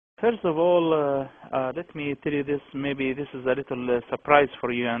First of all, let me tell you this. Maybe this is a little surprise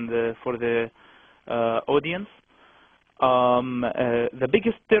for you and for the audience. The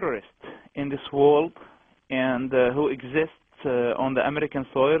biggest terrorist in this world and who exists on the American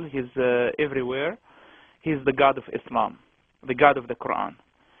soil, he's everywhere. He's the God of Islam, the God of the Quran.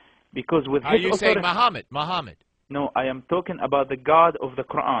 Because with Are you saying Muhammad? Muhammad? No, I am talking about the God of the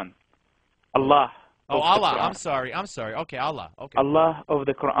Quran. Allah. Oh, Allah. I'm sorry. Okay, Allah. Okay. Allah of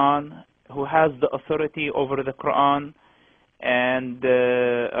the Quran, who has the authority over the Quran, and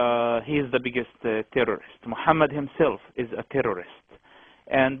he is the biggest terrorist. Muhammad himself is a terrorist.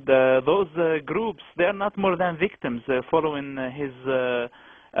 And those groups, they are not more than victims following his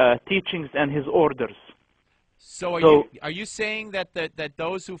teachings and his orders. So are you saying that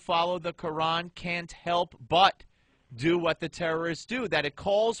those who follow the Quran can't help but do what the terrorists do, that it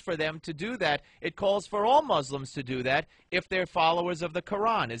calls for them to do that? It calls for all Muslims to do that if they're followers of the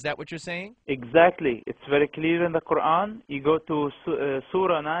Quran. Is that what you're saying? Exactly. It's very clear in the Quran. You go to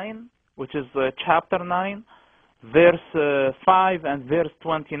Surah 9, which is chapter 9, verse 5 and verse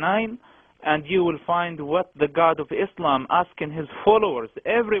 29, and you will find what the God of Islam asking his followers,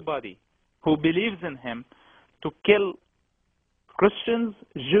 everybody who believes in him, to kill Christians,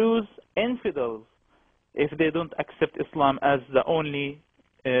 Jews, infidels, if they don't accept Islam as the only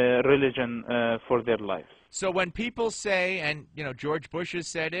religion for their lives. So when people say, and George Bush has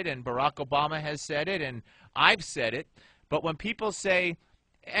said it, and Barack Obama has said it, and I've said it, but when people say,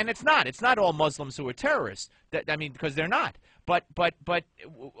 and it's not all Muslims who are terrorists, because they're not, but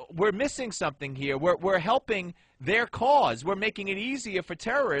we're missing something here. We're helping their cause. We're making it easier for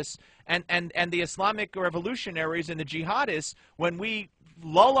terrorists and the Islamic revolutionaries and the jihadists when we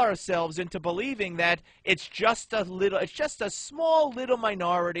lull ourselves into believing that it's just a small little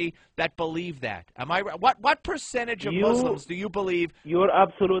minority that believe that. Am I right? What percentage of Muslims do you believe? You're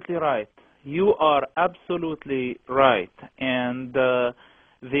absolutely right. You are absolutely right. And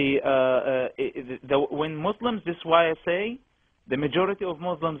when Muslims, this is why I say the majority of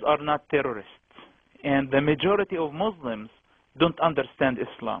Muslims are not terrorists, and the majority of Muslims don't understand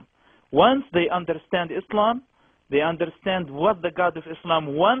Islam. Once they understand Islam, they understand what the God of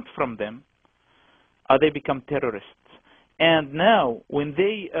Islam wants from them, they become terrorists. And now, when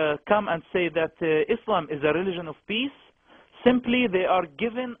they come and say that Islam is a religion of peace, simply they are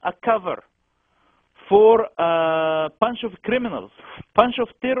given a cover for a bunch of criminals, bunch of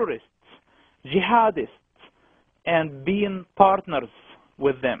terrorists, jihadists, and being partners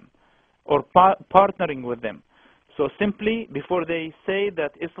with them, or partnering with them. So simply, before they say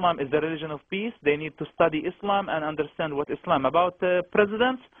that Islam is the religion of peace, they need to study Islam and understand what Islam. About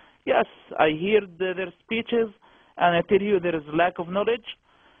presidents, yes, I hear their speeches, and I tell you there is lack of knowledge,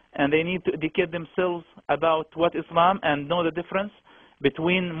 and they need to educate themselves about what Islam and know the difference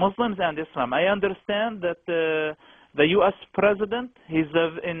between Muslims and Islam. I understand that the U.S. president,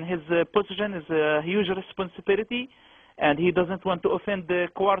 in his position, is a huge responsibility, and he doesn't want to offend the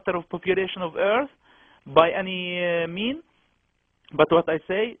quarter of population of Earth by any mean. But what I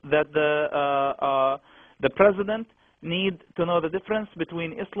say, that the president need to know the difference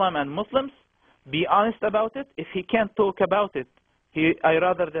between Islam and Muslims, be honest about it. If he can't talk about it, I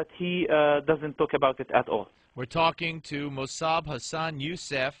rather that he doesn't talk about it at all. We're talking to Mossab Hassan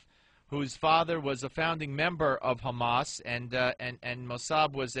Youssef, whose father was a founding member of Hamas, and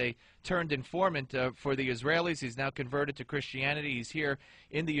Mossab was a turned informant for the Israelis. He's now converted to Christianity. He's here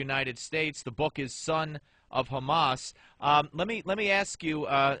in the United States. The book is Son of Hamas. Let me ask you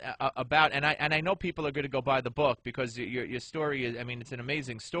about, and I know people are going to go buy the book because your story is, it's an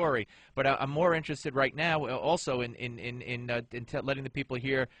amazing story. But I'm more interested right now also in letting the people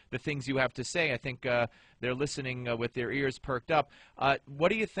hear the things you have to say. I think they're listening with their ears perked up. What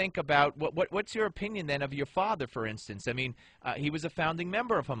do you think about what's your opinion then of your father, for instance? He was a founding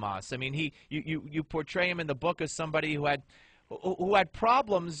member of Hamas. You portray him in the book as somebody who had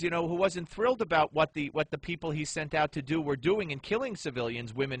problems, who wasn't thrilled about what the people he sent out to do were doing and killing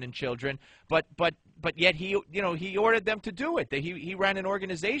civilians, women and children, but yet he ordered them to do it. He ran an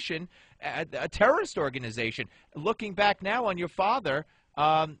organization, a terrorist organization. Looking back now on your father,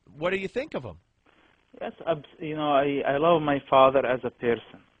 what do you think of him? Yes, I love my father as a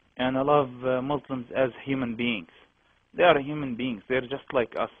person, and I love Muslims as human beings. They are human beings. They're just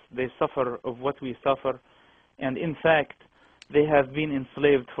like us. They suffer of what we suffer, and in fact, they have been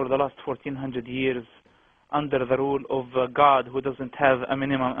enslaved for the last 1400 years under the rule of God, who doesn't have a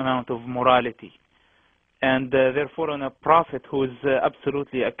minimum amount of morality. And therefore on a prophet who is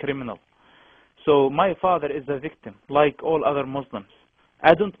absolutely a criminal. So my father is a victim, like all other Muslims.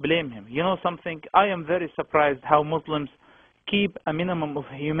 I don't blame him. You know something? I am very surprised how Muslims keep a minimum of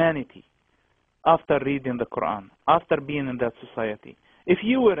humanity after reading the Quran, after being in that society. If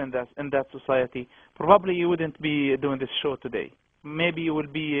you were in that society, probably you wouldn't be doing this show today. Maybe you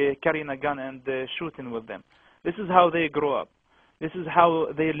will be carrying a gun and shooting with them. This is how they grow up. This is how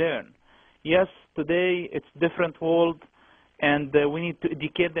they learn. Yes, today it's different world, and we need to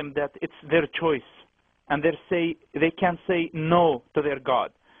educate them that it's their choice, and they can say no to their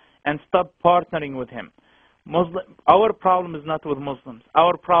God, and stop partnering with him. Our problem is not with Muslims.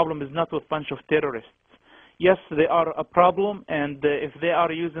 Our problem is not with a bunch of terrorists. Yes, they are a problem, and if they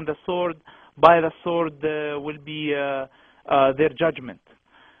are using the sword, by the sword will be their judgment.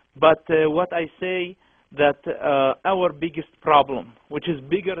 But what I say, that our biggest problem, which is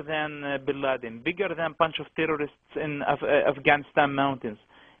bigger than Bin Laden, bigger than a bunch of terrorists in Afghanistan mountains,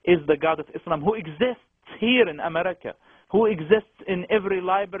 is the God of Islam, who exists here in America, who exists in every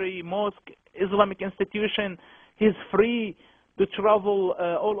library, mosque, Islamic institution. He's free to travel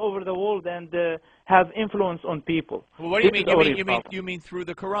all over the world and have influence on people. Well, what do you mean? You mean through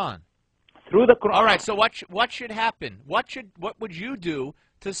the Quran? Through the Quran. All right. So what should happen? What would you do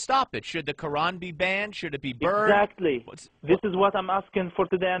to stop it? Should the Quran be banned? Should it be burned? Exactly. This is what I'm asking for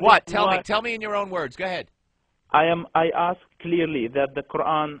today. And what? Tell me in your own words. Go ahead. I ask clearly that the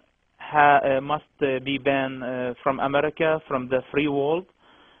Quran must be banned from America, from the free world,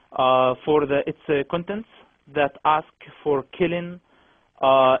 for its contents that ask for killing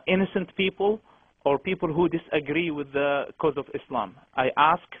innocent people or people who disagree with the cause of Islam. I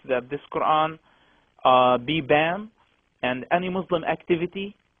ask that this Quran be banned, and any Muslim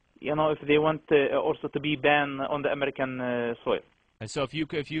activity, if they want also to be banned on the American soil. And so if you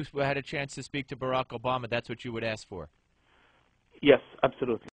had a chance to speak to Barack Obama, that's what you would ask for? Yes,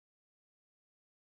 absolutely.